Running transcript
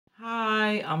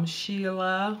Hi, I'm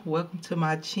Sheila. Welcome to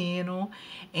my channel.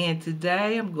 And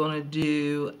today I'm going to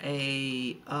do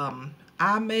a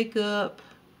eye makeup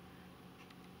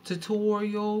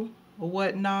tutorial or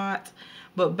whatnot.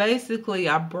 But basically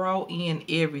I brought in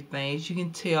everything. As you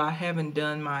can tell, I haven't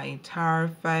done my entire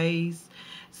face.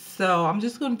 So I'm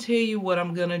just going to tell you what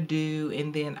I'm going to do,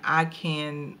 and then I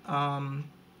can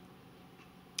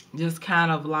just kind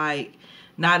of like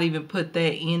not even put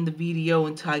that in the video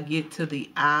until I get to the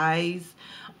eyes.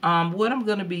 What I'm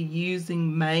going to be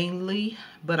using mainly,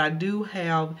 but I do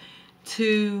have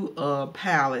two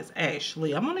palettes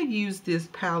actually. I'm going to use this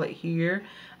palette here.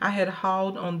 I had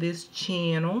hauled on this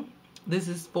channel. This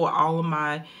is for all of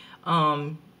my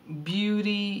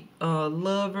beauty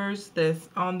lovers that's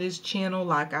on this channel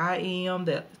like I am,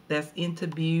 that's into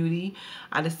beauty.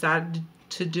 I decided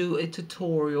to do a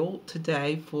tutorial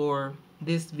today for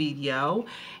this video,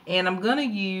 and I'm gonna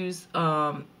use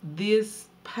this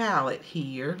palette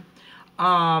here.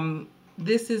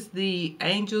 This is the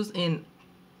Angels in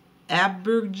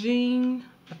Aubergine.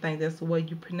 I think that's the way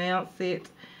you pronounce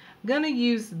it. I'm gonna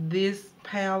use this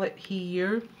palette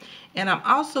here, and I'm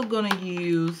also gonna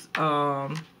use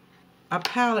a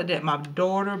palette that my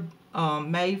daughter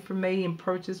made for me and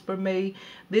purchased for me.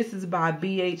 This is by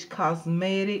BH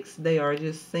Cosmetics. They are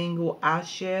just single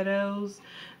eyeshadows.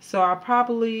 So I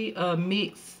probably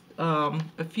mix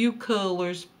a few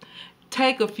colors,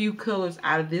 take a few colors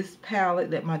out of this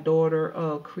palette that my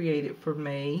daughter created for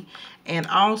me, and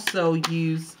also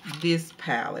use this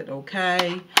palette,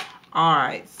 okay?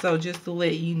 Alright, so just to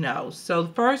let you know. So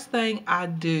the first thing I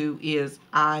do is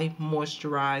I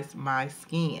moisturize my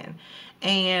skin.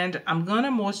 And I'm going to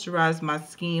moisturize my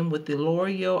skin with the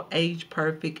L'Oreal Age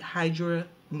Perfect Hydra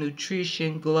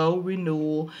Nutrition Glow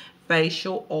Renewal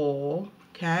Facial Oil,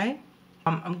 okay?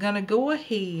 I'm going to go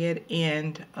ahead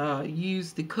and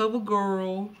use the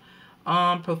CoverGirl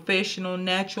Professional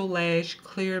Natural Lash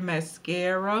Clear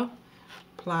Mascara.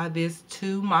 Apply this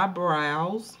to my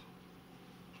brows.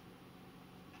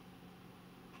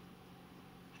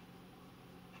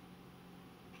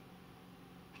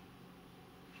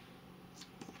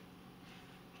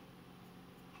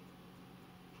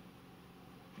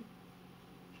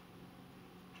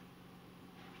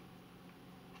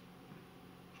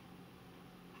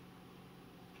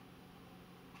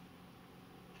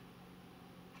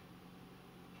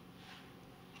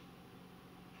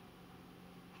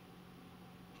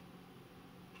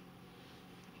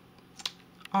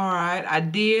 Alright, I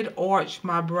did arch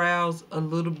my brows a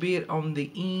little bit on the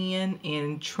end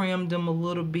and trimmed them a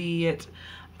little bit.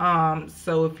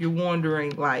 So if you're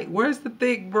wondering, like, where's the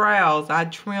thick brows? I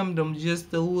trimmed them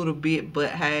just a little bit, but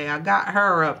hey, I got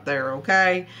her up there,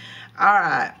 okay?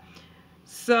 Alright,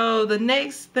 so the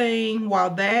next thing, while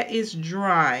that is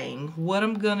drying, what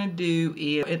I'm going to do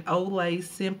is an Olay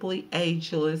Simply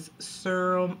Ageless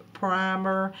Serum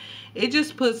Primer. It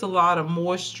just puts a lot of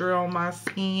moisture on my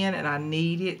skin, and I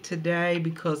need it today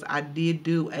because I did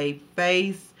do a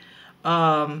face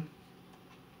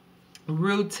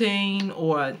routine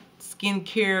or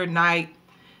skincare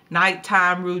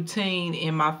nighttime routine,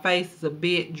 and my face is a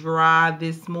bit dry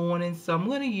this morning, so I'm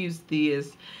going to use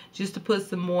this just to put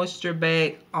some moisture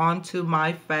back onto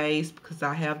my face because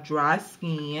I have dry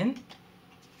skin.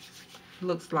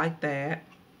 Looks like that.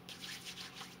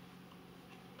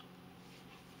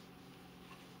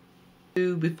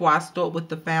 Before I start with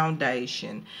the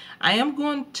foundation, I am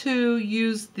going to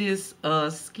use this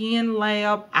Skin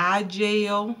Lab eye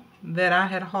gel that I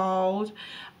had hauled.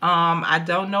 I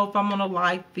don't know if I'm gonna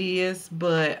like this,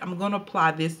 but I'm gonna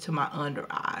apply this to my under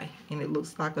eye, and it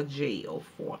looks like a gel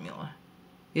formula.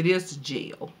 It is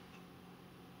gel.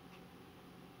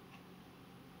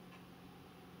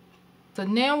 So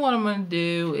now what I'm going to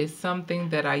do is something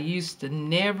that I used to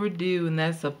never do, and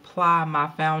that's apply my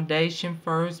foundation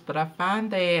first. But I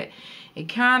find that it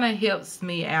kind of helps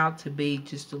me out to be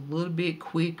just a little bit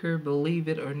quicker, believe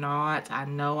it or not. I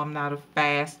know I'm not a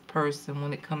fast person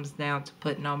when it comes down to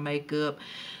putting on makeup,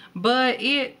 but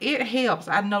it helps.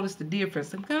 I noticed the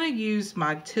difference. I'm going to use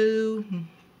my two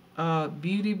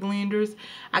beauty blenders.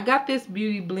 I got this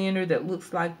beauty blender that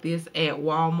looks like this at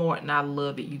Walmart, and I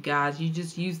love it, you guys. You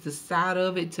just use the side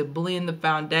of it to blend the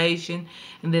foundation,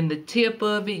 and then the tip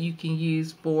of it you can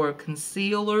use for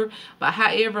concealer. But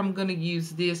however, I'm going to use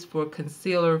this for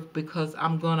concealer because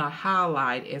I'm going to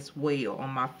highlight as well on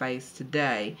my face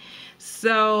today.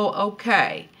 So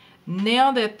okay,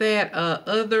 now that that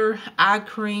other eye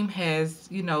cream has,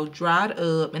 you know, dried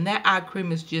up, and that eye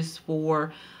cream is just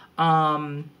for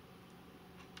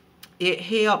it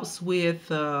helps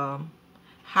with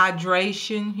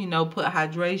hydration, you know, put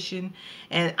hydration.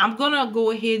 And I'm gonna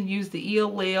go ahead and use the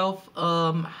ELF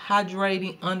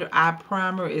hydrating under eye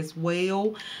primer as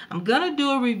well. I'm gonna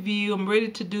do a review. I'm ready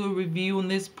to do a review on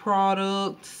this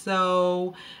product.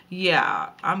 So yeah,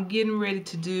 I'm getting ready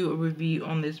to do a review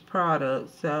on this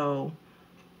product. So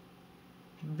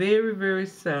very, very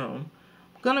soon.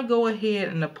 I'm gonna go ahead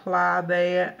and apply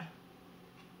that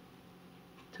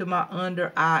to my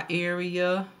under eye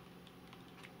area.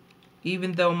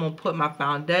 Even though I'm going to put my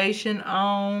foundation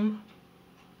on,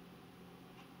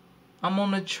 I'm going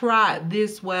to try it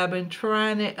this way. I've been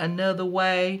trying it another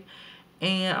way,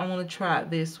 and I want to try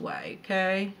it this way,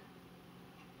 okay?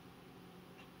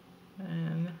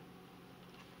 And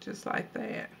just like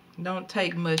that. Don't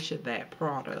take much of that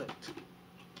product.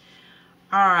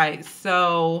 Alright,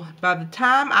 so by the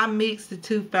time I mix the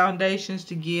two foundations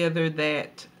together,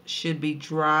 that should be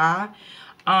dry.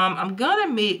 I'm gonna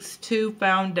mix two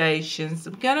foundations.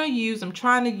 I'm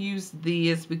trying to use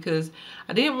this because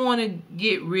I didn't want to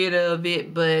get rid of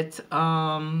it, but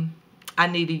I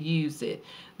need to use it.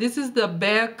 This is the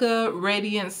Becca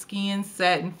Radiant Skin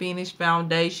Satin Finish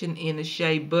Foundation in the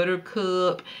shade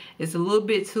Buttercup. It's a little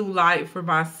bit too light for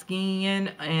my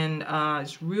skin, and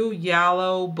it's real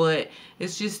yellow, but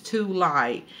it's just too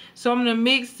light. So I'm going to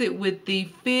mix it with the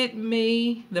Fit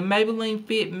Me, the Maybelline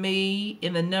Fit Me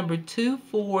in the number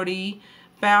 240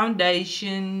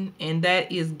 foundation, and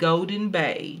that is Golden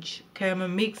Beige. Okay, I'm going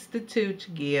to mix the two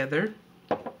together.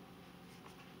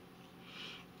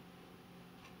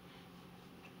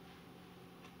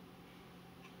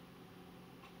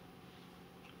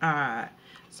 Alright,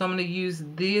 so I'm going to use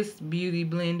this beauty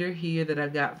blender here that I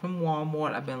got from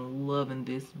Walmart. I've been loving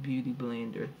this beauty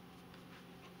blender.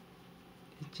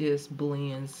 It just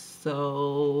blends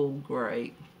so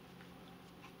great.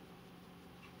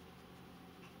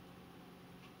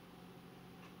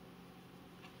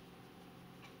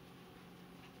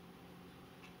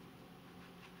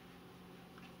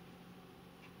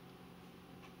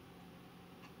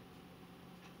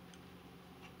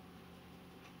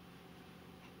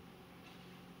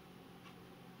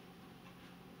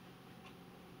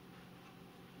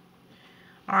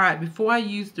 Alright, before I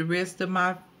use the rest of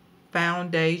my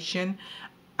foundation,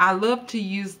 I love to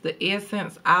use the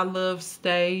Essence I Love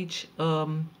Stage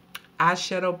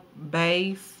eyeshadow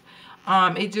base.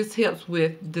 It just helps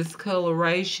with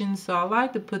discoloration, so I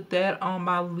like to put that on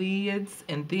my lids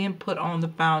and then put on the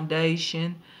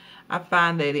foundation. I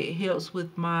find that it helps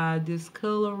with my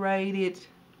discolorated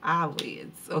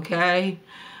eyelids, okay?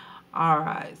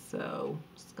 Alright, so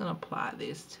I'm just going to apply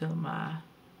this to my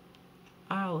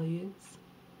eyelids.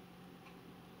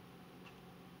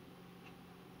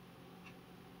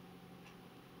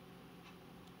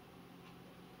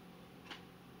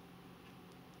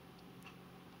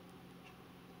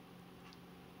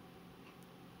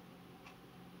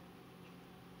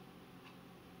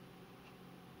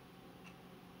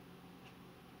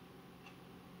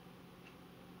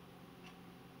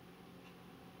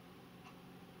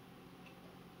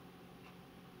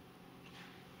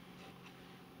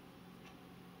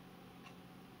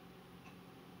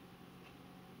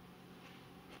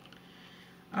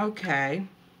 Okay,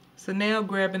 so now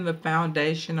grabbing the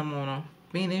foundation, I'm going to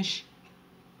finish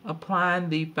applying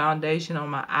the foundation on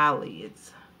my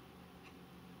eyelids.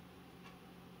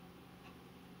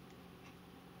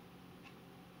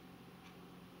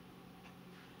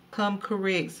 Come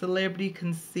Correct Celebrity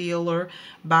Concealer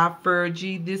by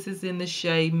Fergie. This is in the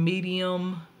shade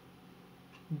medium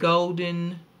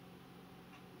golden.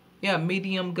 Yeah,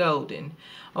 medium golden.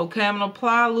 Okay, I'm going to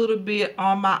apply a little bit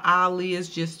on my eyelids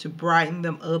just to brighten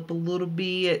them up a little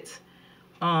bit.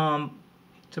 To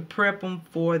prep them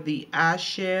for the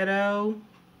eyeshadow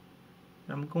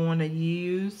that I'm going to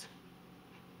use.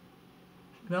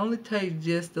 It only takes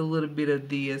just a little bit of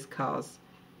this because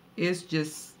it's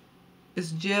just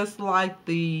like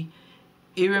it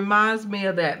reminds me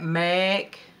of that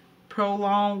MAC Pro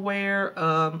Long Wear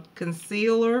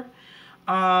concealer.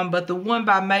 But the one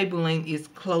by Maybelline is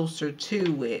closer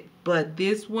to it. But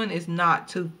this one is not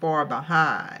too far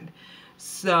behind.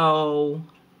 So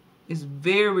it's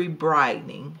very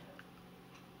brightening.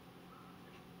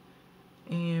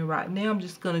 And right now I'm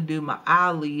just going to do my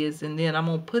eyelids. And then I'm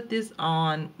going to put this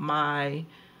on my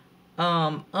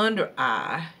under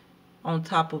eye on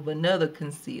top of another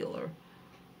concealer.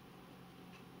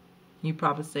 You're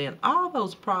probably saying, all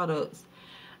those products,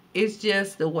 it's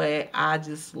just the way I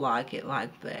just like it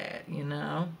like that, you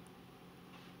know.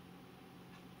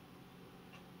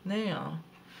 Now,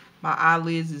 my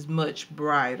eyelids is much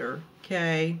brighter,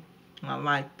 okay? I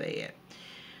like that.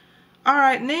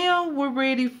 Alright, now we're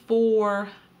ready for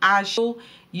I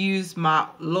use my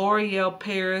L'Oreal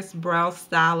Paris Brow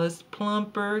Stylist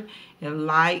Plumper in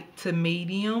light to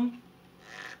medium.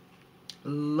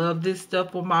 Love this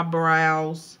stuff for my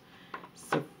brows.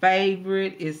 It's a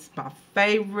favorite. It's my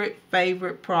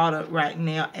favorite product right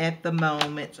now at the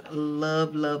moment.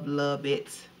 Love, love, love it.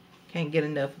 Can't get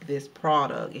enough of this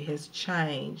product. It has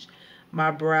changed my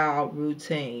brow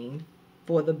routine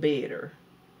for the better.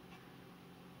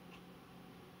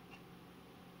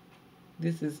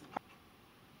 This is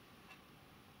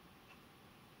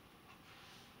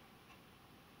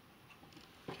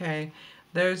okay.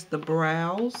 There's the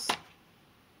brows.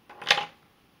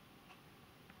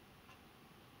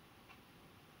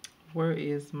 Where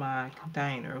is my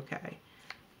container? Okay.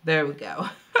 There we go.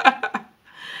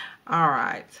 All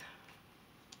right.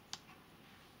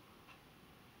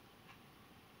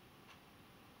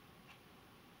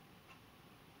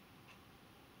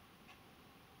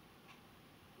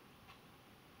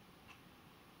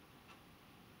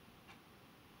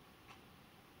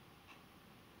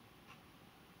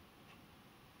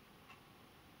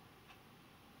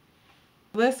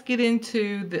 Let's get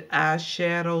into the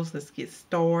eyeshadows. Let's get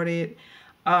started.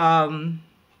 So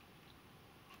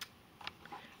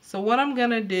what I'm going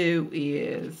to do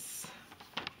is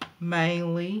I'm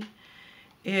going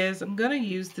to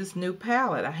use this new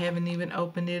palette. I haven't even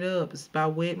opened it up. It's by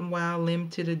Wet n Wild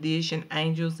Limited Edition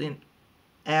Angels in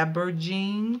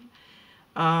Aubergine.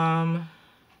 So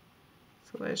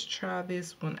let's try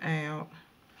this one out.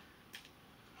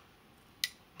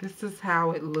 This is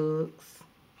how it looks.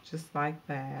 Just like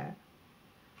that.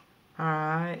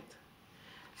 Alright.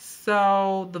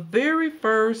 So the very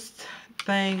first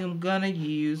thing I'm going to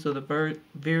use, or the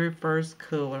very first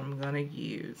color I'm going to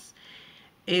use,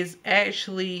 is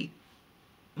actually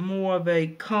more of a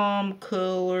calm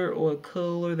color, or a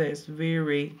color that's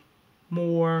very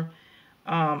more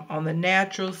on the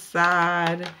natural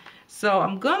side. So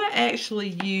I'm going to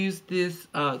actually use this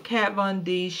Kat Von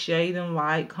D Shade and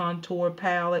Light Contour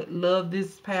Palette. Love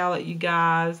this palette, you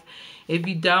guys. If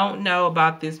you don't know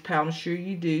about this palette, I'm sure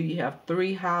you do. You have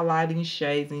 3 highlighting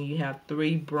shades and you have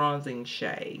 3 bronzing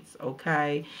shades,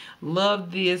 okay?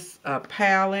 Love this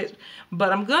palette.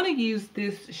 But I'm going to use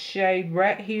this shade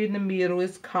right here in the middle.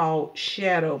 It's called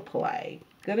Shadow Play.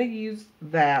 Going to use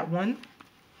that one.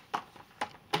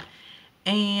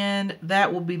 And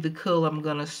that will be the color I'm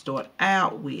going to start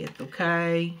out with,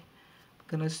 okay? I'm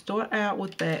going to start out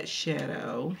with that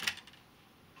shadow.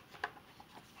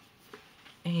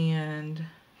 And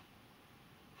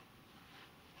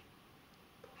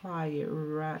apply it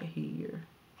right here.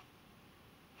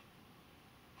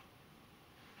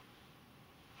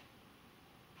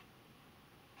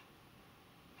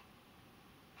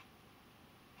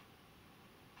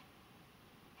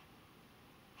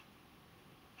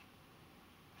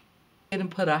 And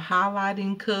put a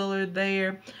highlighting color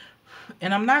there.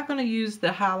 And I'm not going to use the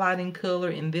highlighting color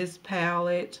in this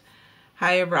palette.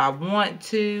 However, I want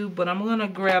to, but I'm going to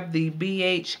grab the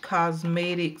BH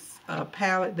Cosmetics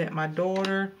palette that my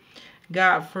daughter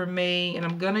got for me. And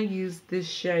I'm going to use this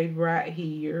shade right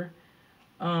here.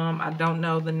 I don't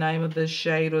know the name of the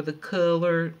shade or the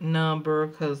color number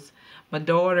because my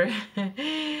daughter,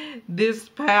 this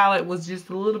palette was just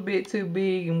a little bit too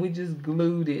big and we just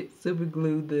glued it, super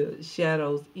glued the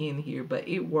shadows in here. But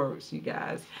it works, you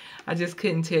guys. I just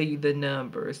couldn't tell you the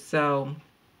number. So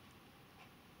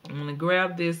I'm going to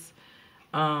grab this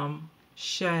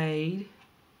shade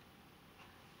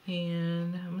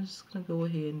and I'm just going to go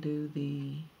ahead and do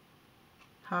the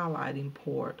highlighting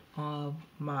part of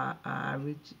my eye,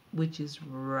 which is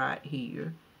right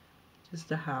here, just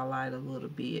to highlight a little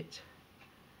bit.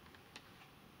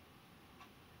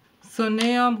 So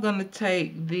now I'm going to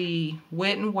take the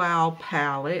Wet n Wild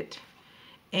palette,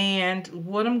 and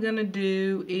what I'm going to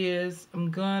do is I'm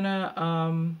going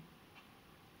to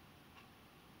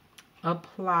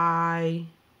apply,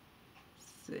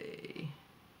 let's see,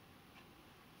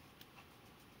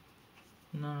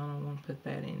 no, I don't want to put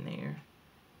that in there.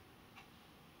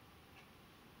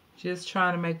 Just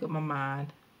trying to make up my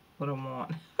mind what I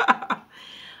want.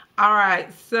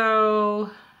 Alright,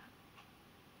 so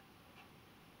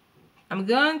I'm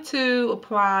going to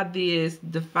apply this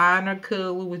definer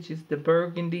color, which is the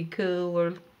burgundy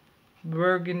color,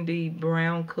 burgundy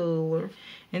brown color,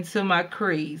 into my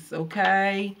crease,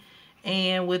 okay?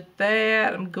 And with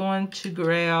that, I'm going to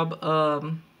grab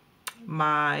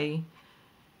my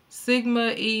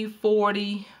Sigma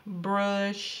E40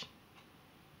 brush.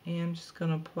 And I'm just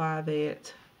going to apply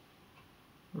that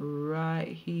right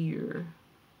here.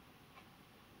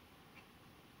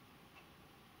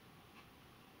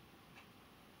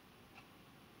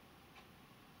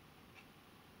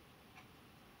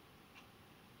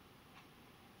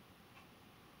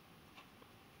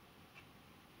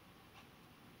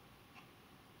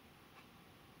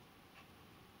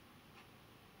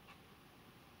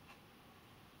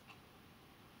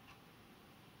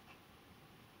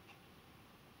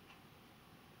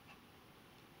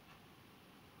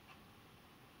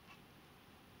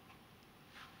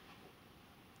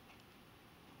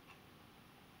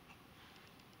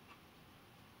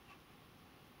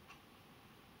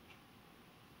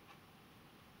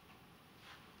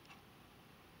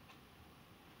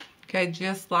 Okay,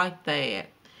 just like that.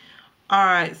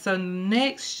 Alright, so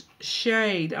next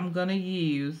shade I'm going to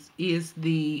use is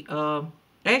the,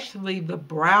 actually the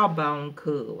brow bone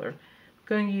color. I'm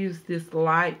going to use this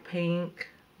light pink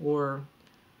or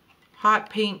hot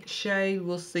pink shade.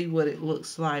 We'll see what it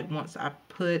looks like once I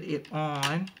put it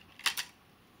on.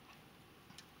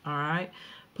 Alright,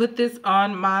 put this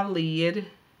on my lid.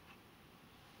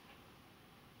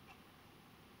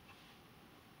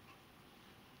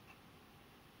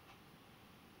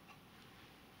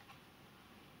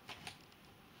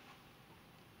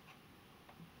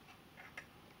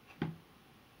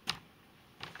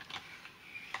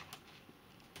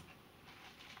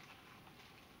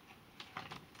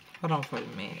 Hold on for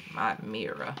a minute. My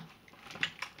mirror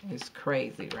is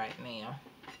crazy right now.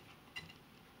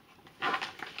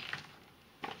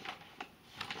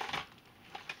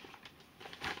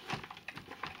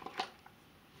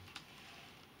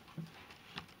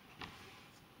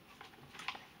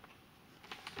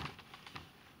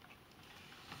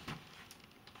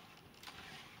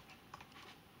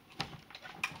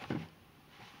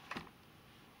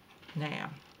 Now,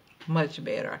 much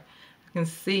better. I can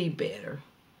see better.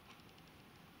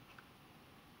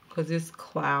 Because it's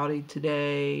cloudy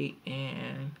today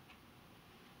and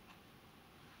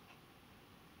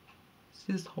it's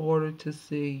just harder to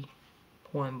see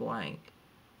point blank.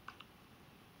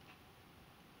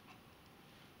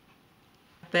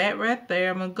 That right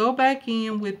there. I'm going to go back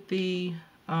in with the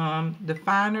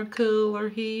finer color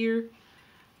here.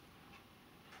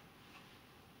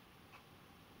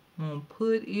 I'm going to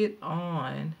put it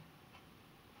on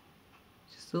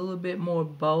just a little bit more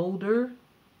bolder.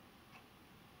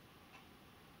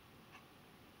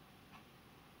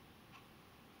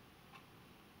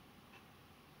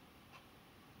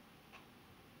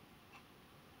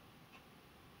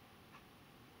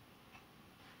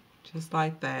 Just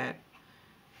like that.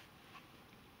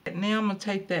 Now I'm going to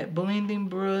take that blending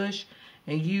brush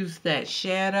and use that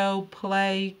Shadow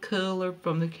Play color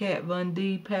from the Kat Von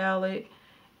D palette.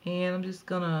 And I'm just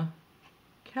going to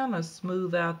kind of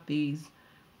smooth out these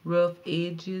rough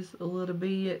edges a little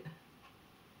bit.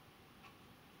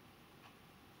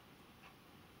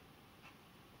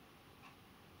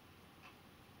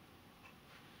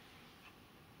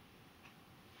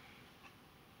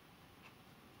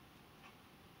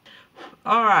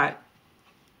 Alright,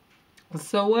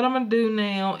 so what I'm going to do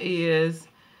now is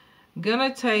I'm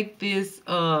going to take this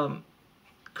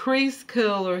crease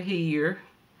color here,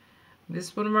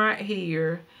 this one right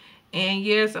here, and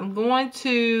yes, I'm going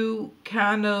to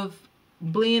kind of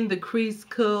blend the crease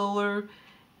color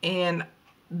and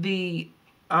the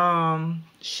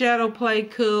Shadow Play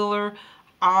color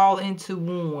all into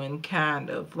one, kind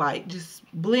of like just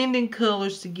blending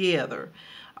colors together.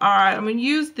 Alright, I'm going to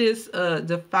use this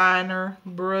definer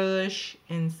brush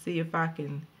and see if I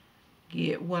can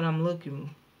get what I'm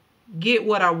looking, get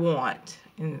what I want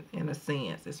in a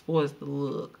sense as far as the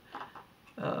look.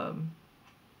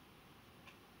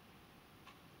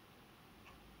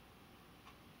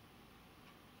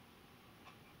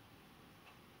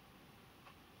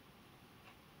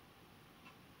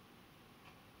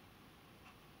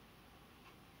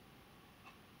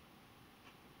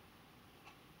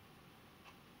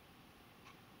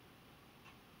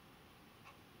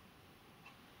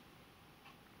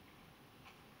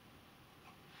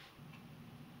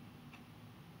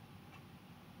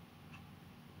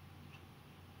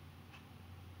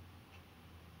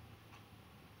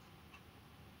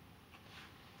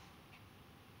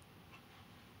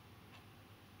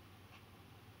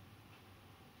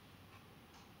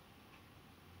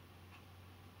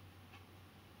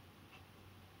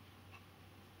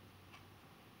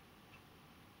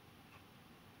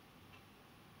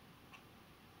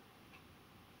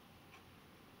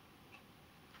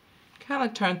 Kind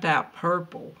of turned out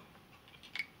purple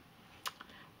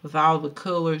with all the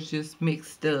colors just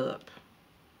mixed up.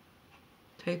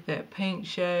 Take that pink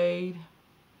shade.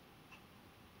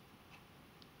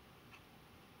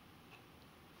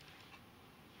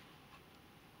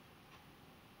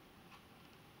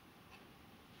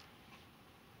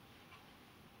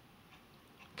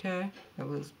 Okay, that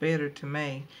looks better to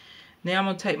me. Now I'm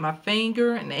going to take my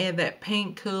finger and add that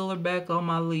pink color back on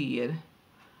my lid.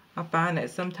 I find that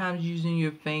sometimes using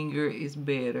your finger is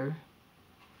better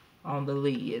on the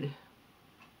lid.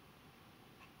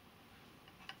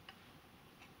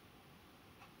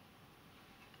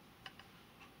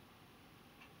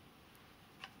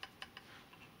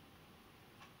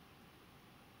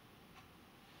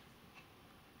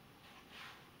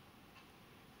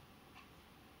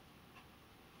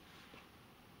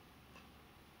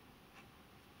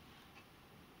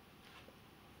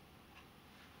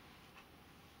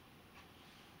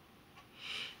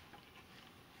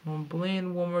 I'm gonna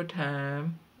blend one more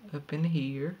time up in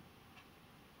here.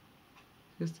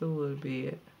 Just a little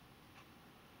bit.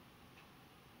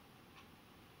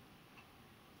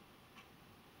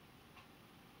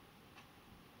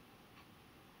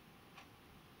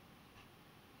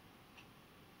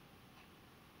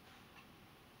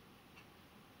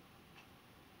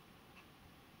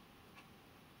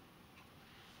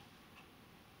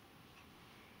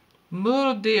 A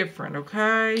little different,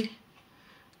 okay?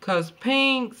 Because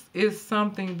pinks is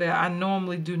something that I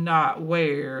normally do not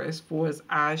wear as far as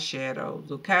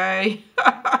eyeshadows, okay?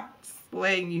 Just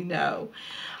letting you know.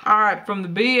 Alright, from the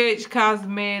BH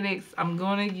Cosmetics, I'm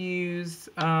going to use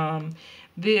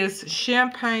this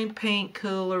champagne pink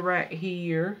color right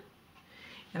here.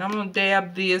 And I'm going to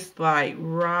dab this like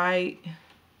right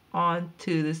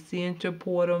onto the center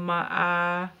part of my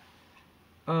eye.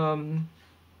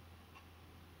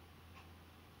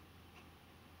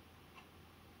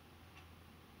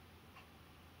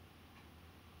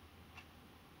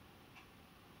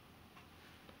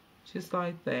 Just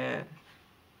like that.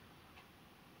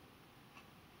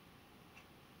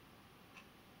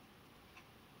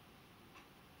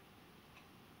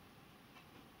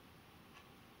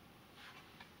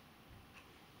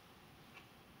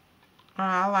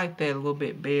 I like that a little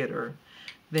bit better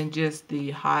than just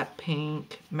the hot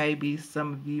pink. Maybe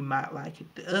some of you might like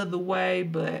it the other way,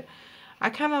 but I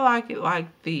kind of like it like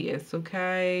this,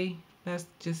 okay? That's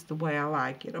just the way I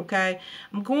like it, okay?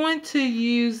 I'm going to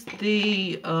use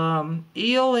the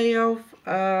ELF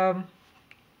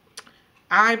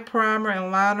eye primer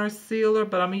and liner sealer,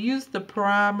 but I'm going to use the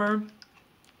primer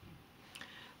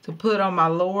to put on my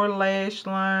lower lash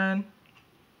line.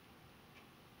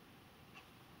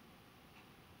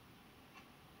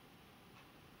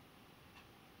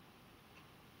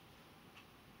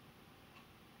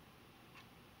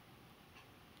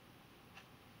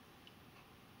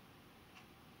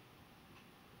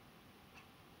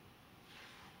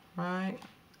 Right.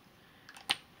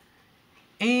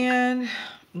 And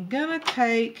I'm gonna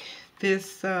take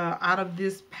this out of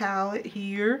this palette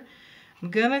here. I'm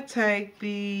gonna take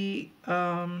the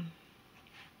let's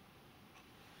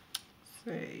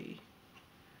see.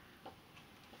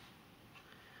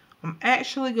 I'm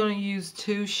actually gonna use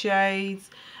two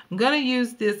shades. I'm gonna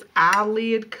use this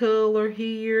eyelid color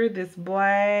here, this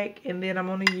black, and then I'm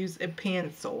gonna use a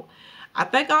pencil. I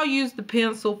think I'll use the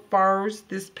pencil first.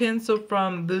 This pencil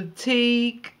from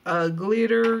Boutique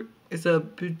Glitter. It's a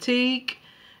Boutique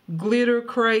glitter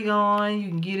crayon. You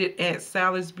can get it at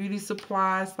Sally's Beauty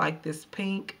Supplies, like this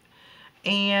pink.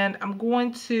 And I'm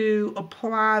going to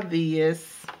apply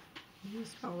this.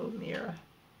 Use my little mirror.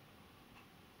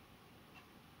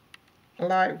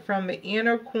 Like from the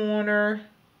inner corner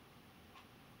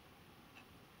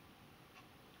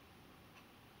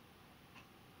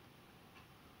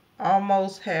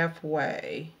almost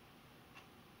halfway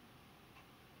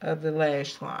of the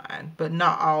lash line, but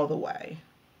not all the way.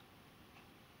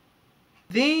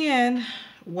 Then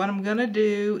what I'm gonna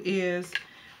do is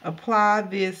apply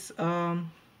this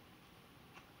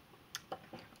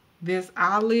this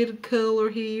eyelid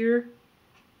color here,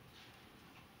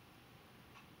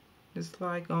 just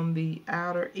like on the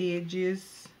outer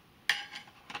edges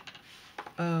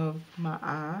of my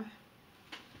eye.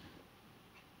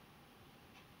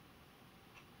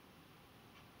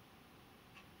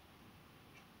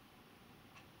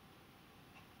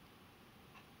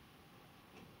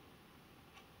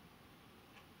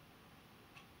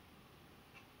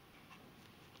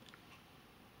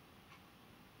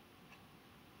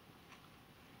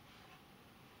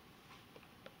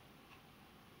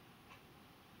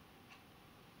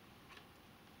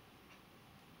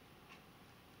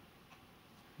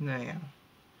 Now,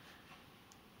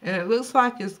 and it looks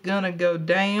like it's gonna go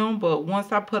down, but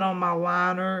once I put on my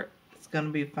liner, it's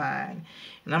gonna be fine.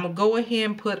 And I'm gonna go ahead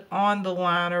and put on the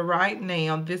liner right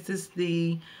now. This is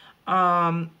the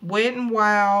Wet n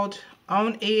Wild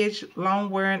On Edge Long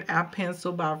Wearing Eye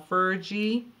Pencil by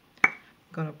Fergie. I'm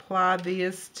gonna apply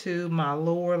this to my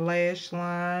lower lash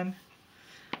line.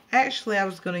 Actually, I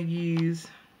was gonna use,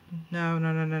 no.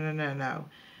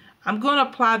 I'm going to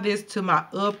apply this to my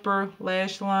upper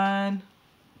lash line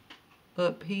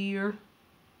up here.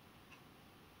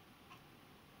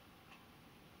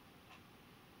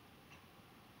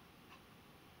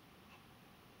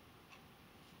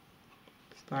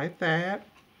 Just like that.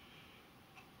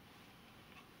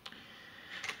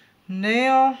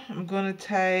 Now I'm going to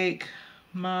take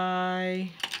my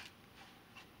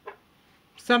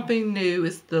something new.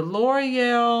 It's the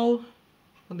L'Oreal,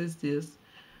 what is this?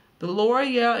 The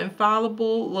L'Oreal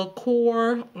Infallible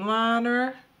Lacquer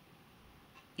Liner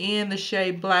in the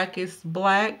shade Blackest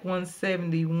Black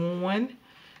 171.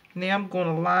 Now I'm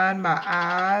going to line my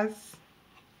eyes.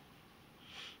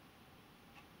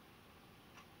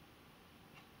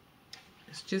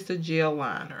 It's just a gel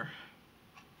liner.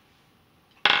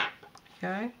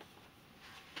 Okay.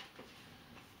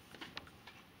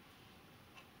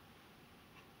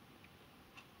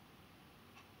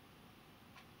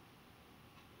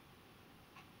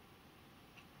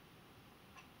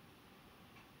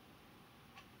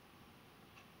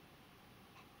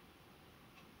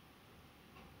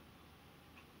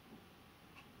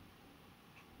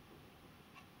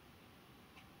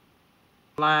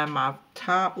 Line my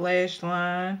top lash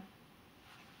line.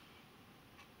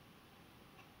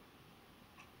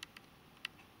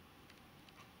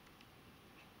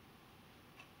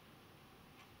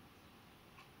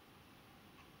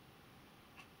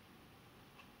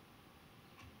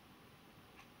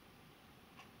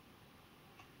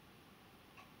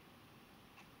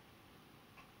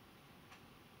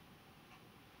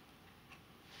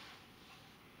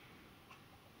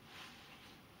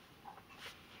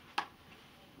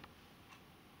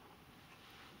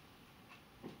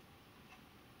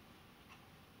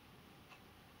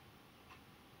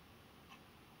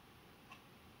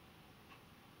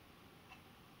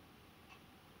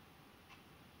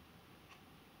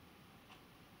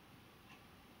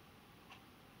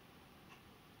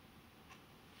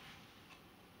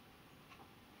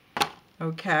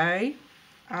 Okay,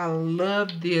 I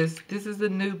love this. This is a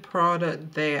new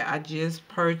product that I just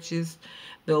purchased.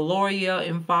 The L'Oreal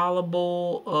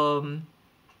Infallible,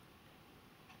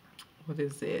 what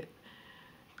is it?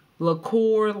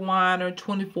 Liqueur liner,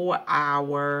 24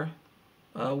 hour,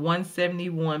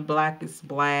 171 Blackest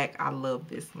Black. I love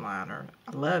this liner.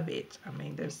 I love it. I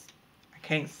mean, I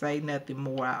can't say nothing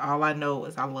more. All I know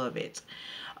is I love it.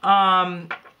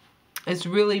 It's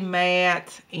really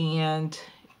matte, and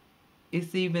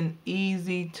it's even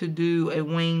easy to do a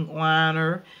wing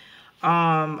liner.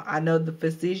 I know the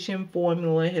Physician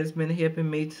formula has been helping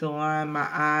me to line my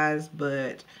eyes,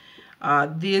 but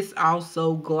this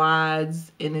also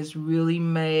glides and it's really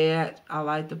matte. I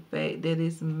like the fact that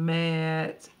it's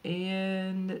matte,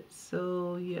 and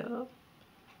so yeah.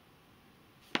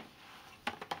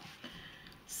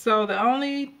 So the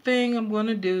only thing I'm going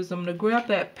to do is I'm going to grab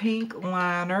that pink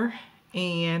liner,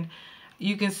 and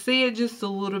you can see it just a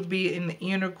little bit in the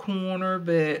inner corner,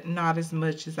 but not as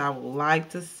much as I would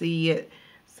like to see it.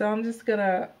 So I'm just going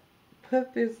to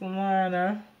put this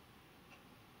liner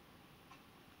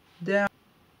down.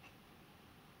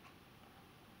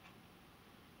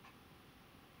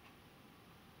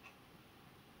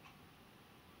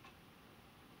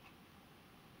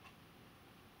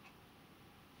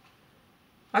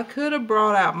 I could have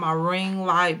brought out my ring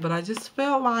light, but I just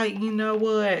felt like, you know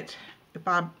what,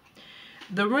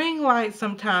 the ring light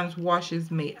sometimes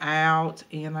washes me out,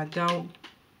 and I don't,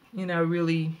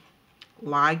 really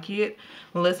like it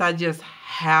unless I just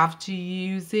have to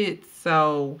use it.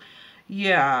 So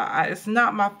yeah, it's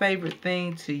not my favorite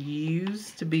thing to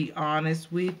use, to be honest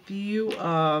with you.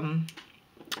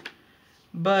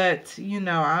 But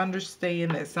I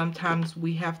understand that sometimes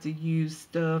we have to use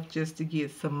stuff just to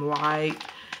get some light.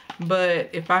 But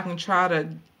if I can try to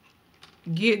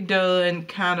get done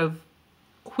kind of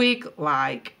quick,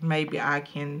 like maybe I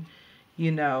can,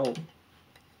 maybe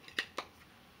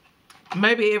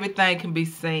everything can be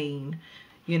seen,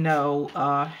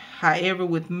 however,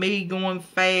 with me going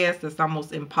fast, it's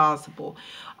almost impossible.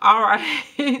 All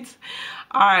right.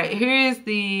 All right, here's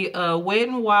the Wet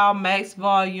n Wild Max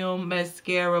Volume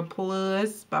Mascara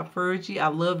Plus by Fergie. I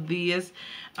love this.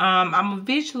 I'm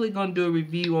eventually going to do a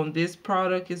review on this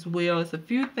product as well. It's a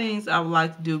few things I would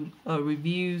like to do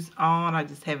reviews on. I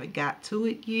just haven't got to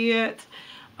it yet.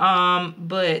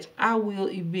 But I will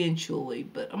eventually.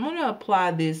 But I'm going to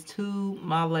apply this to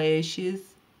my lashes.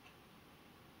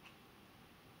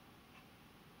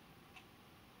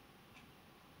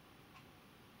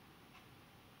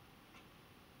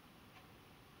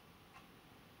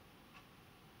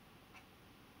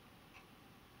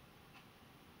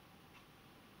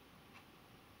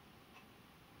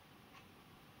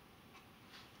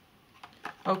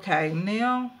 Okay,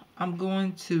 now I'm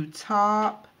going to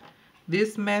top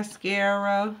this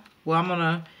mascara. Well, I'm going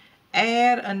to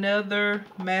add another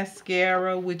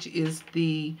mascara, which is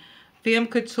the Femme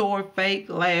Couture Fake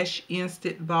Lash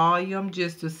Instant Volume,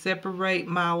 just to separate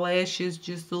my lashes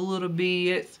just a little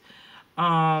bit.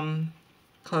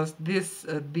 Because this,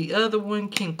 the other one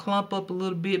can clump up a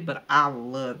little bit, but I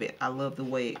love it. I love the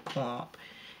way it clump.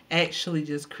 Actually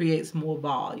just creates more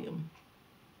volume.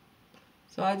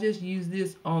 So I just use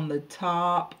this on the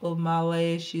top of my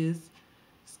lashes.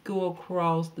 It's go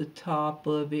across the top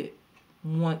of it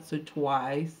once or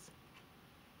twice.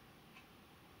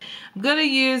 I'm going to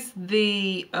use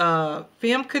the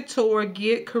Femme Couture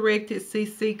Get Corrected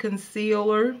CC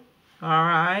Concealer. All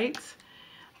right.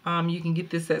 You can get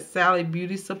this at Sally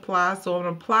Beauty Supply. So I'm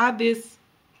going to apply this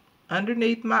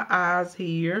underneath my eyes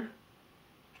here.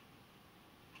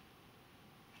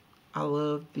 I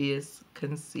love this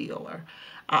concealer.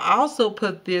 I also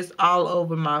put this all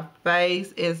over my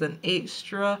face as an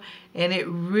extra, and it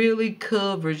really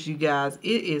covers, you guys.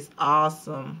 It is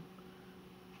awesome.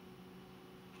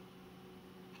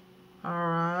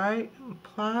 Alright,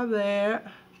 apply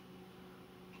that.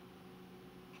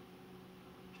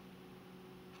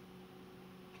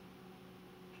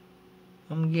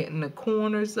 I'm getting the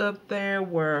corners up there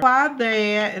where apply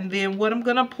that, and then what I'm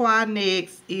going to apply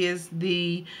next is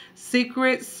the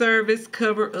Secret Service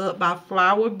Cover Up by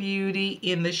Flower Beauty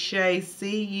in the shade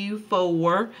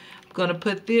CU4. I'm going to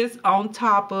put this on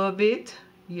top of it.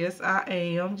 Yes, I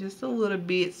am. Just a little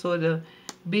bit so to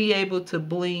be able to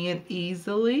blend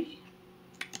easily.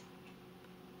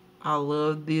 I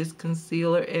love this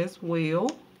concealer as well.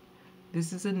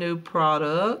 This is a new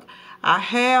product. I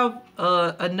have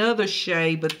another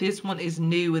shade, but this one is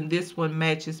new, and this one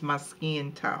matches my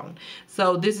skin tone.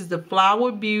 So this is the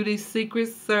Flower Beauty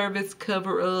Secret Service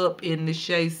Cover Up in the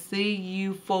shade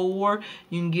CU4.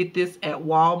 You can get this at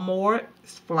Walmart.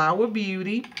 It's Flower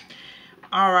Beauty.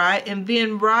 Alright, and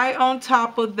then right on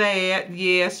top of that,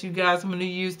 yes, you guys, I'm going to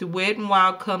use the Wet n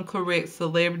Wild Come Correct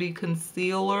Celebrity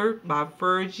Concealer by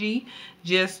Fergie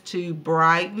just to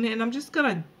brighten. And I'm just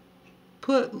going to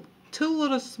put two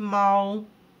little small,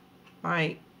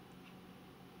 like,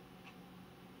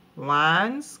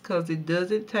 lines, because it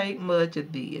doesn't take much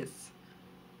of this.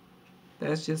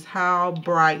 That's just how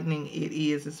brightening it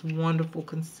is. It's wonderful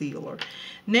concealer.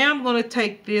 Now I'm going to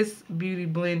take this beauty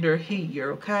blender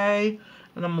here, okay?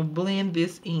 And I'm going to blend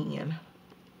this in.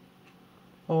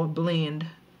 Or blend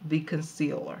the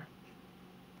concealer.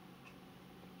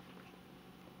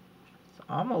 It's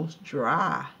almost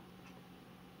dry.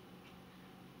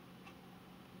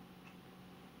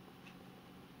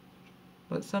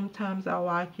 But sometimes I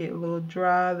like it a little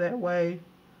dry, that way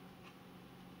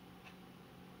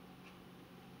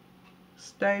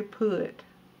stay put.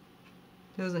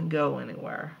 Doesn't go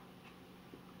anywhere.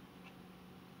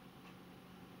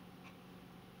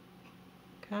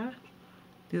 Okay.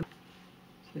 Let's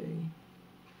see.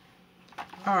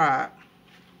 Alright.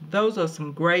 Those are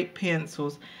some great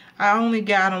pencils. I only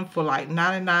got them for like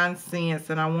 99 cents,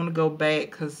 and I want to go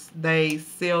back because they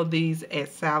sell these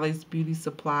at Sally's Beauty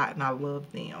Supply, and I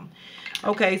love them.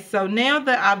 Okay, so now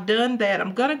that I've done that,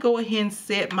 I'm going to go ahead and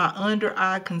set my under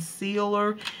eye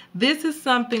concealer. This is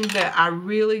something that I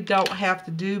really don't have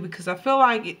to do because I feel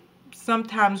like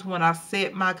sometimes when I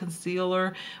set my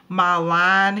concealer, my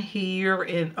line here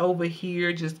and over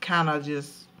here just kind of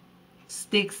just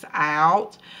sticks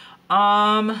out.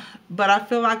 But I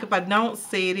feel like if I don't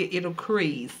set it, it'll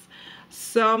crease.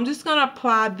 So I'm just going to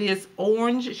apply this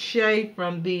orange shade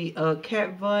from the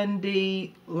Kat Von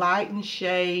D Light and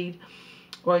Shade,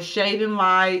 or Shade and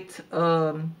Light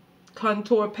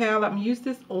contour palette. I'm going to use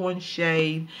this orange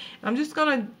shade. I'm just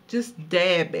going to just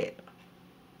dab it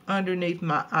underneath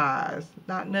my eyes.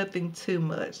 Not nothing too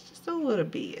much, just a little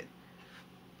bit.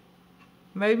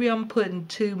 Maybe I'm putting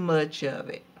too much of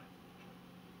it.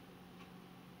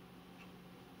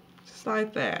 Just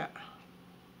like that.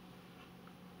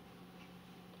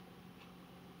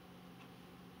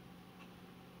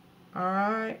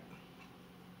 Alright.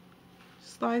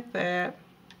 Just like that.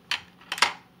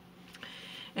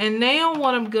 And now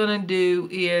what I'm going to do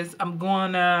is I'm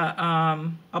going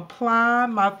to apply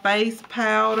my face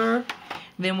powder.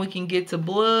 Then we can get to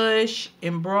blush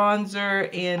and bronzer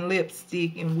and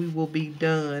lipstick, and we will be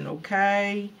done,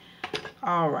 okay?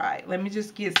 Alright, let me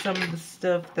just get some of the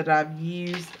stuff that I've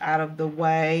used out of the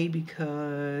way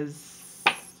because,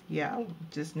 yeah, I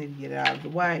just need to get it out of the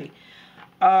way.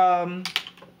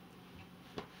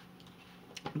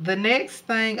 The next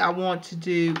thing I want to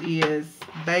do is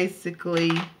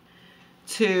basically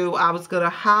I was going to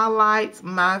highlight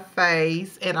my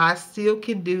face, and I still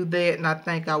can do that, and I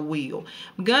think I will.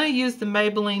 I'm going to use the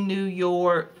Maybelline New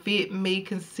York Fit Me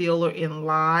Concealer in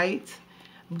Light.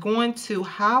 I'm going to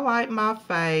highlight my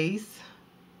face.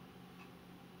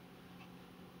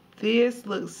 This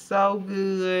looks so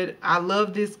good. I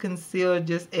love this concealer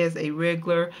just as a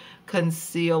regular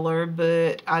concealer,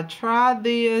 but I tried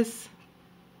this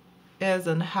as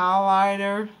an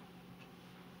highlighter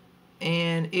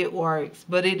and it works.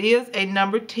 But it is a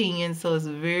number 10, so it's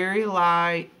very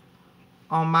light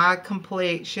on my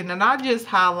complexion, and I just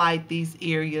highlight these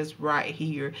areas right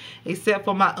here, except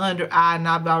for my under eye, and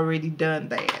I've already done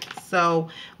that. So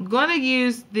I'm gonna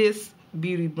use this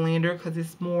beauty blender because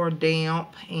it's more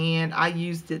damp, and I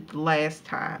used it the last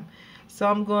time. So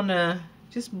I'm gonna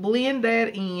just blend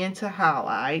that in to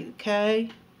highlight, okay,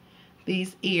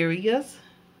 these areas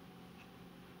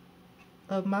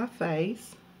of my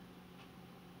face.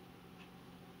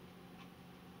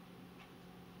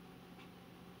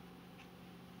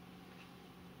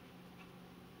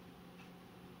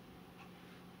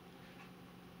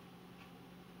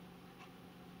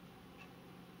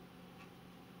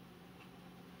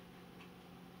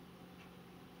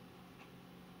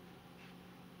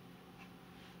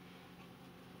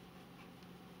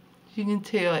 You can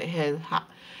tell it has,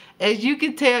 as you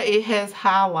can tell, it has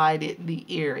highlighted the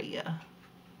area.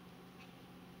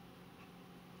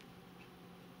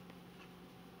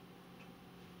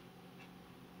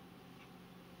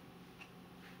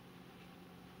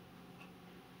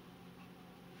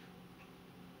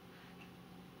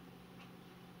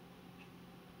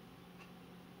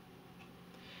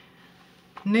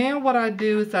 Now what I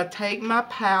do is I take my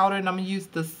powder, and I'm going to use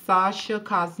the Sasha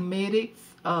Cosmetics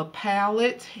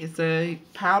palette. It's a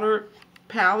powder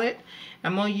palette.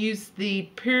 I'm going to use the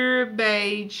Pure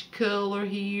Beige color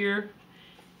here,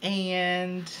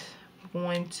 and I'm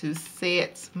going to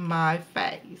set my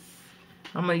face.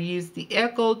 I'm going to use the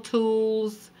Echo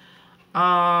Tools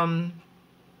domed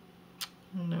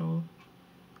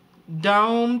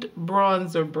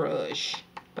bronzer brush,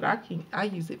 but I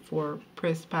use it for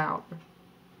pressed powder.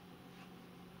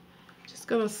 Just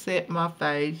gonna set my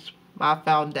face, my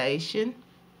foundation.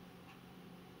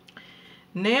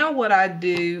 Now what I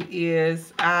do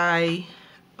is I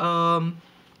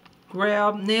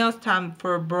grab, now it's time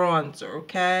for bronzer,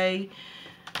 okay?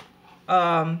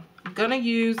 I'm gonna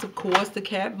use, of course, the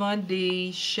Kat Von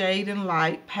D Shade and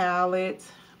Light palette.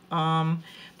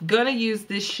 Gonna use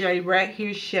this shade right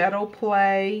here, Shadow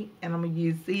Play, and I'm gonna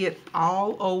use it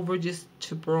all over just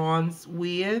to bronze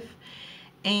with.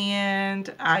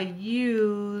 And I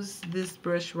use this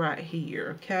brush right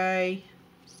here, okay?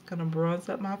 Just gonna bronze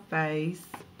up my face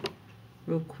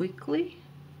real quickly.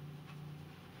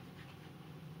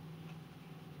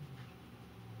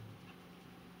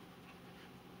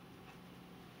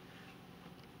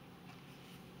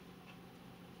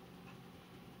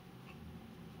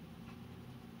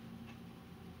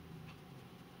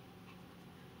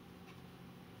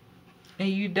 And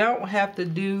you don't have to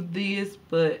do this,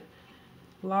 but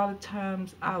a lot of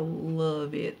times I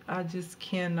love it. I just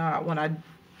cannot. When I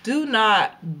do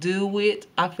not do it,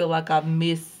 I feel like I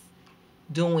miss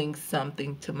doing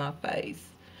something to my face.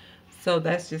 So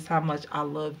that's just how much I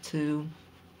love to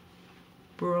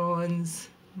bronze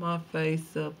my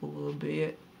face up a little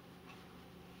bit.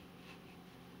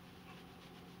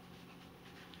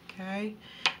 Okay.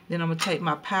 Then I'm going to take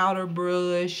my powder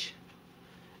brush,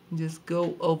 just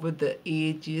go over the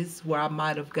edges where I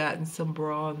might have gotten some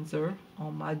bronzer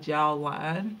on my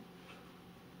jawline.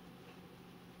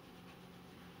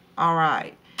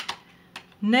 Alright,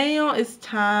 now it's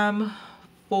time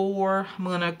for, I'm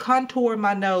going to contour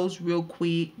my nose real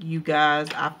quick, you guys.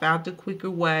 I found a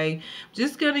quicker way. I'm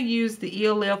just going to use the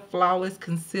ELF Flawless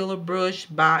Concealer Brush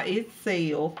by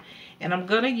itself. And I'm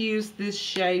going to use this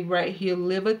shade right here,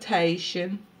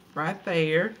 Levitation, right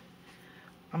there.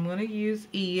 I'm going to use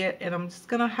it, and I'm just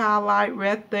going to highlight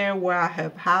right there where I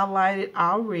have highlighted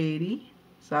already.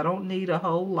 So I don't need a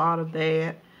whole lot of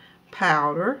that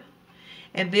powder.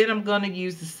 And then I'm going to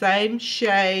use the same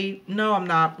shade. No, I'm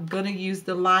not. I'm going to use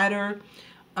the lighter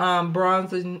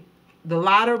bronzer,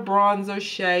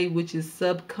 shade, which is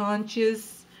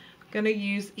Subconscious. I'm going to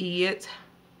use it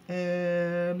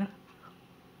and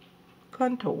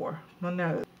contour my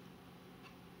nose.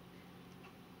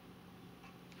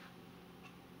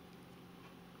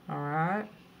 All right.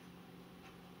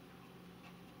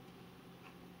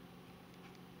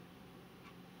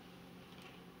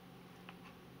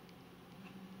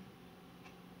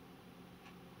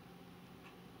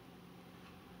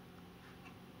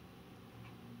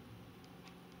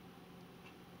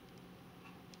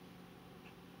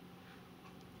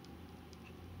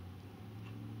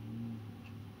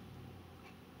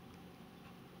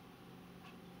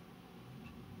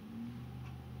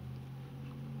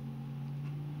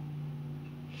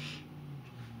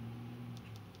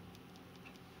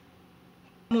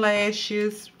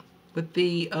 Lashes with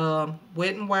the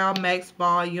Wet n Wild Max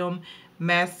Volume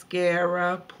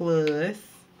Mascara Plus.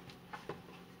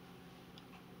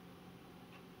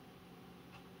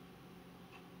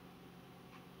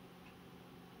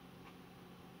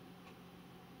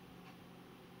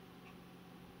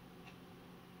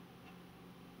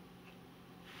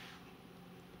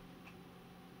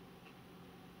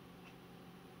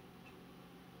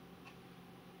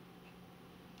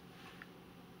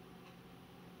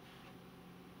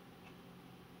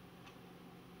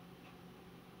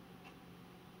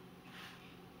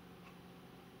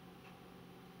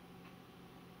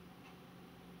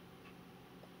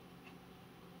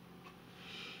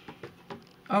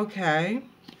 Okay.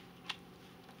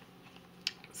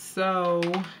 So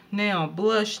now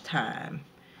blush time.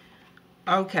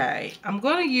 Okay, I'm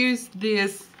going to use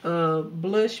this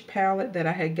blush palette that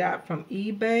I had got from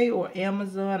eBay or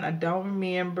Amazon. I don't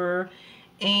remember.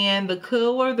 And the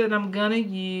color that I'm going to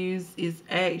use is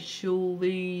actually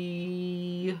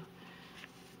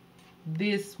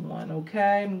this one,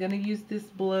 okay? I'm going to use this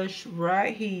blush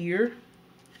right here.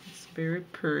 It's very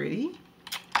pretty.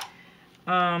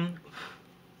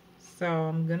 So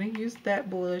I'm going to use that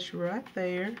blush right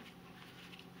there.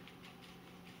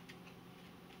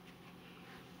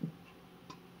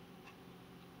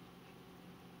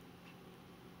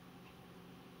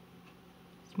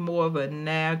 It's more of a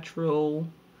natural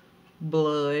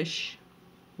blush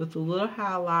with a little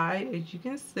highlight, as you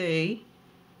can see.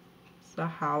 It's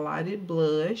a highlighted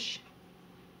blush.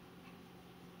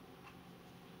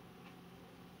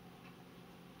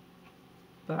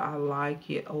 But I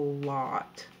like it a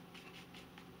lot.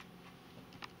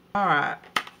 Alright.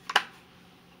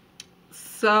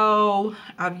 So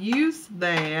I've used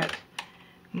that.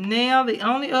 Now the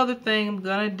only other thing I'm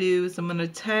going to do is I'm going to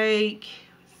take,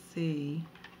 let's see,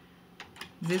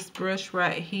 this brush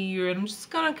right here. And I'm just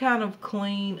going to kind of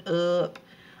clean up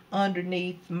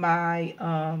underneath my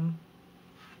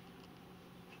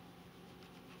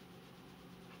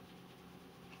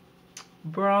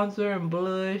bronzer and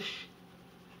blush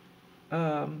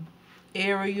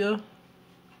area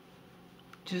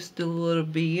just a little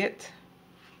bit.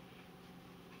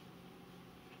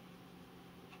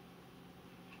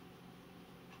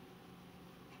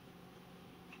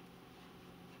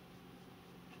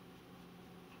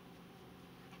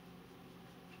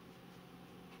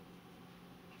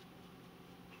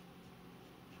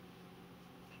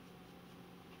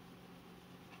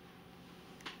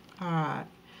 Alright,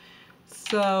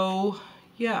 so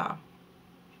yeah,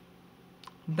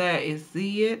 that is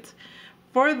it.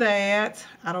 For that,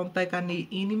 I don't think I need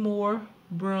any more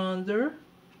bronzer,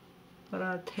 but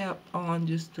I tap on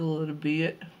just a little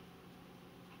bit.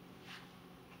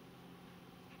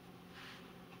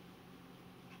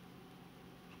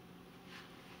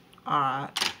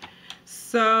 Alright,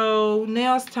 so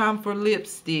now it's time for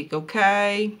lipstick,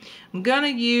 okay? I'm gonna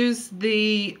use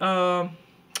the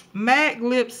MAC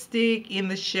lipstick in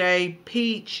the shade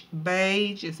Peach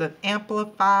Beige. It's an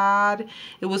amplified.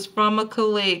 It was from a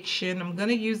collection. I'm going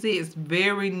to use it. It's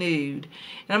very nude.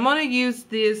 And I'm going to use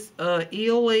this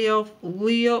ELF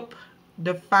lip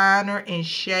definer and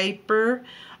shaper.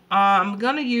 I'm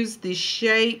going to use the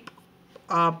shape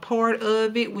part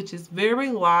of it, which is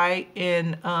very light,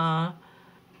 and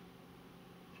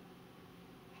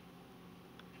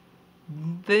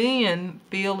then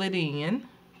fill it in.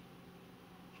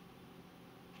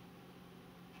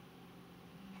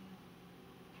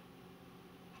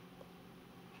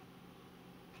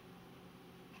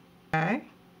 Okay.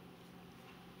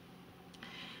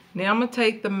 Now I'm going to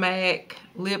take the MAC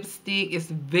lipstick. It's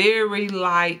very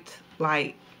light,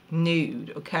 like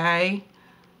nude, okay?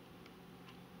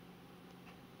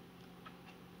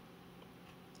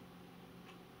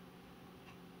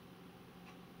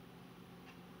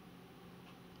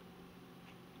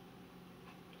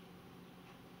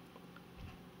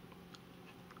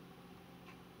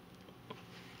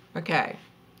 Okay.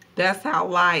 That's how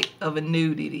light of a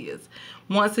nude it is.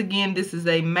 Once again, this is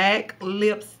a MAC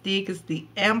lipstick. It's the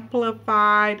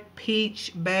Amplified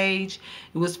Peach Beige.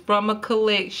 It was from a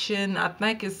collection. I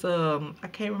think it's, I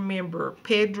can't remember,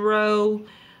 Pedro.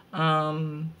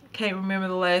 Can't remember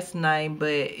the last name, but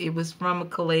it was from a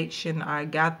collection. I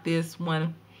got this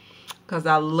one because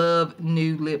I love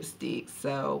nude lipsticks.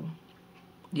 So,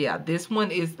 yeah, this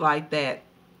one is like that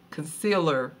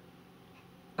concealer,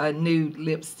 a nude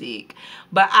lipstick,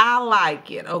 but I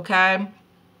like it, okay?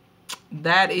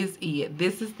 That is it.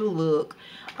 This is the look.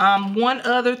 One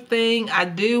other thing, I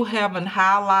do have an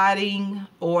highlighting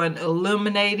or an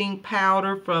illuminating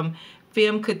powder from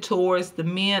Femme Couture. It's the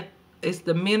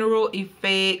Mineral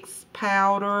Effects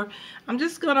powder. I'm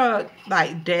just gonna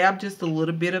like dab just a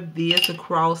little bit of this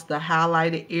across the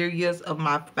highlighted areas of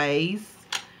my face.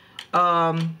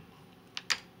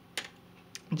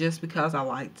 Just because I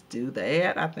like to do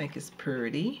that. I think it's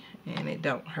pretty and it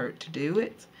don't hurt to do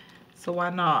it. So why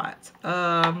not? So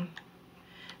I'm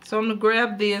going to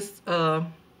grab this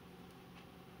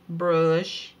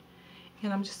brush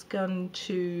and I'm just going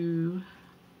to,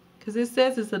 because it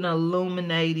says it's an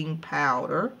illuminating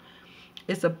powder.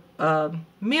 It's a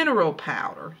mineral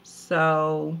powder.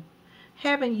 So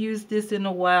haven't used this in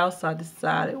a while, so I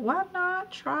decided why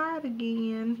not try it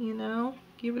again, you know,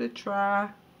 give it a try.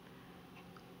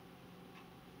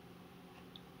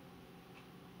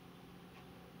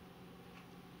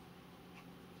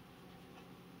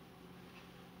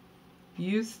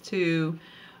 used to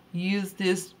use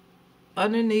this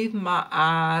underneath my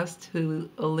eyes to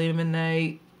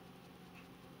eliminate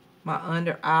my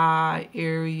under eye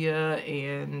area,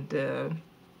 and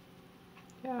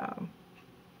yeah,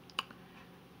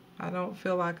 I don't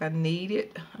feel like I need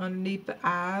it underneath the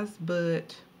eyes,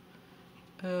 but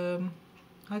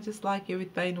I just like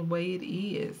everything the way it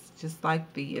is, just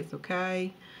like this,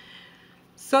 okay?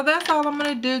 So that's all I'm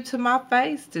going to do to my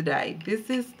face today. This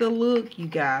is the look, you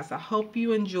guys. I hope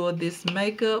you enjoyed this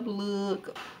makeup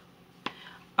look.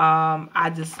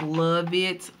 I just love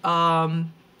it.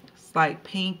 It's like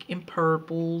pink and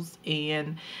purples,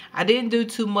 and I didn't do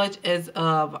too much as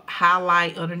of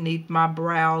highlight underneath my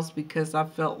brows because I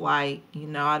felt like, you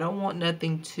know, I don't want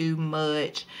nothing too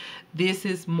much. This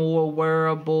is more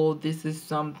wearable. This is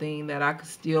something that I could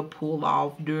still pull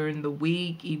off during the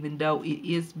week, even though it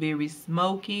is very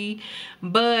smoky.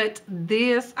 But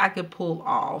this I could pull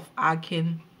off. I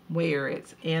can wear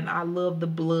it, and I love the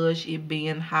blush, it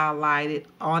being highlighted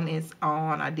on its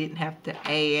own. I didn't have to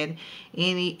add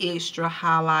any extra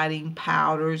highlighting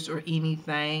powders or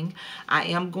anything. I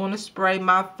am going to spray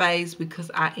my face because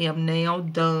I am now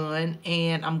done,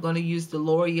 and I'm going to use the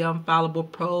L'Oreal Infallible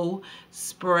Pro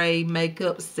Spray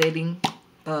Makeup Setting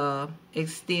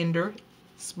Extender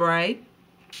Spray.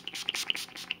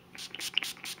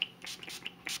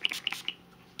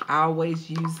 I always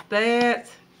use that.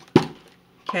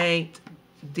 Can't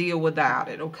deal without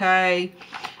it, okay?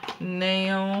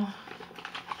 Now,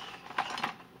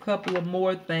 a couple of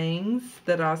more things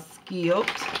that I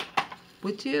skipped,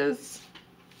 which is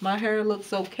my hair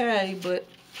looks okay, but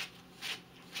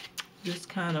just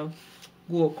kind of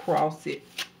go across it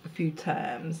a few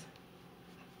times.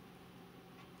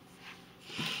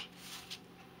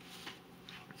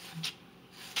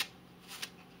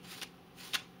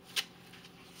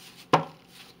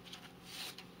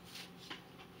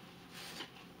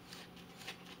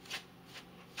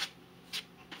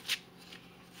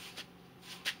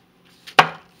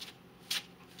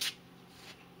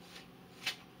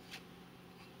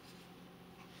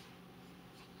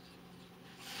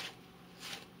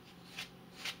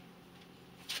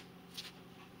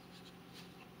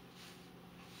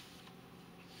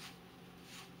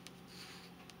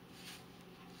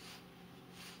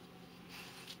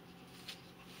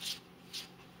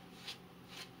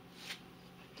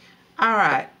 All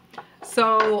right,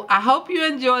 so I hope you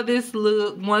enjoy this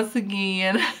look once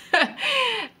again.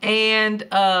 And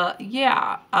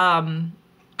yeah,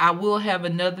 I will have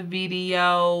another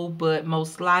video, but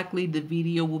most likely the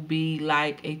video will be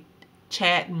like a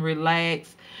chat and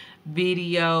relax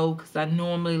video, because I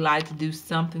normally like to do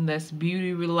something that's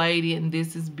beauty related, and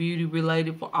this is beauty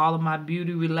related for all of my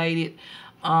beauty related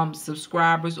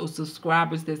subscribers, or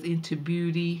subscribers that's into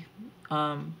beauty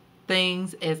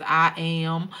things as I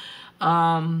am.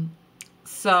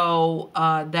 So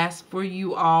that's for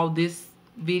you all. This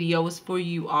video is for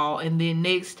you all, and then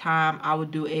next time I will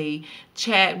do a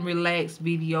chat and relax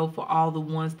video for all the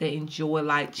ones that enjoy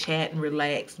like chat and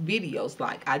relax videos,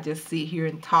 like I just sit here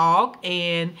and talk,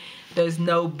 and there's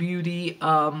no beauty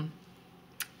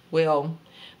well,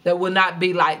 there will not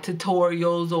be like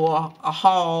tutorials or a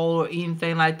haul or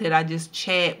anything like that. I just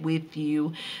chat with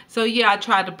you. So yeah, I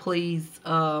try to please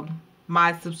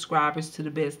my subscribers to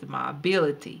the best of my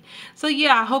ability. So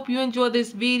yeah, I hope you enjoyed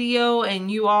this video,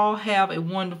 and you all have a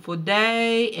wonderful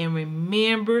day. And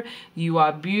remember, you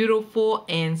are beautiful,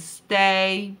 and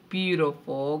stay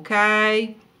beautiful,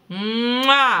 okay?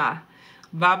 Mwah!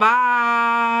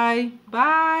 Bye-bye.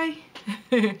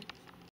 Bye.